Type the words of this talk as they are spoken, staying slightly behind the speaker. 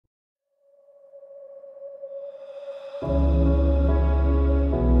Another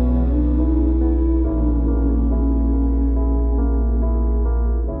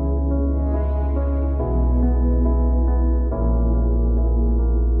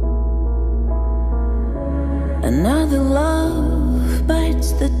love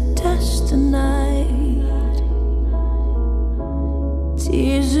bites the dust tonight.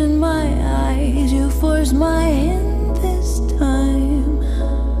 Tears in my eyes, you force my hand this time.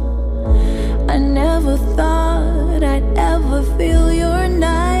 I never thought I'd ever feel your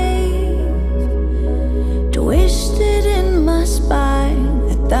knife twisted in my spine.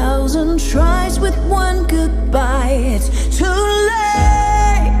 1,000 tries with one goodbye. It's too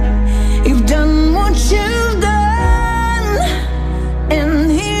late. You've done what you've done.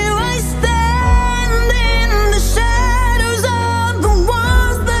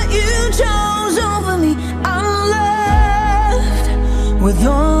 With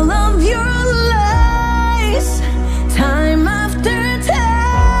all of your lies, time after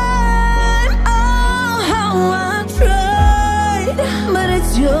time. Oh, how I tried, but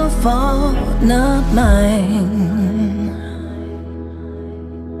it's your fault, not mine.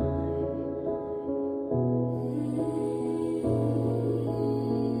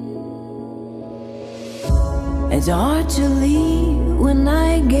 It's hard to leave when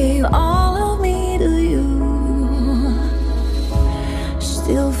I gave all of me to you.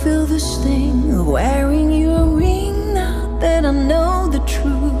 Still feel the sting of wearing your ring now that I know the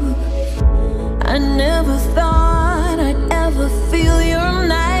truth. I never thought I'd ever feel your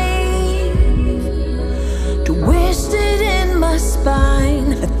knife twisted in my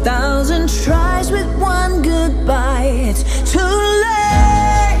spine. 1,000 tries with one goodbye. It's too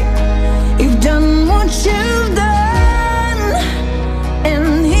late. You've done what you've done.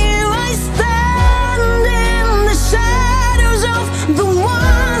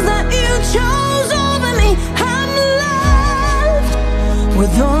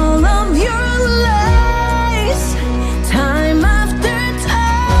 With all of your lies, time after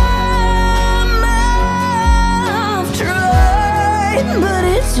time, I've tried, but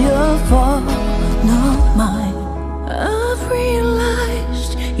it's your fault, not mine. I've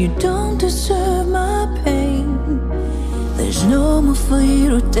realized you don't deserve my pain. There's no more for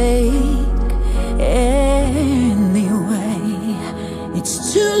you to take.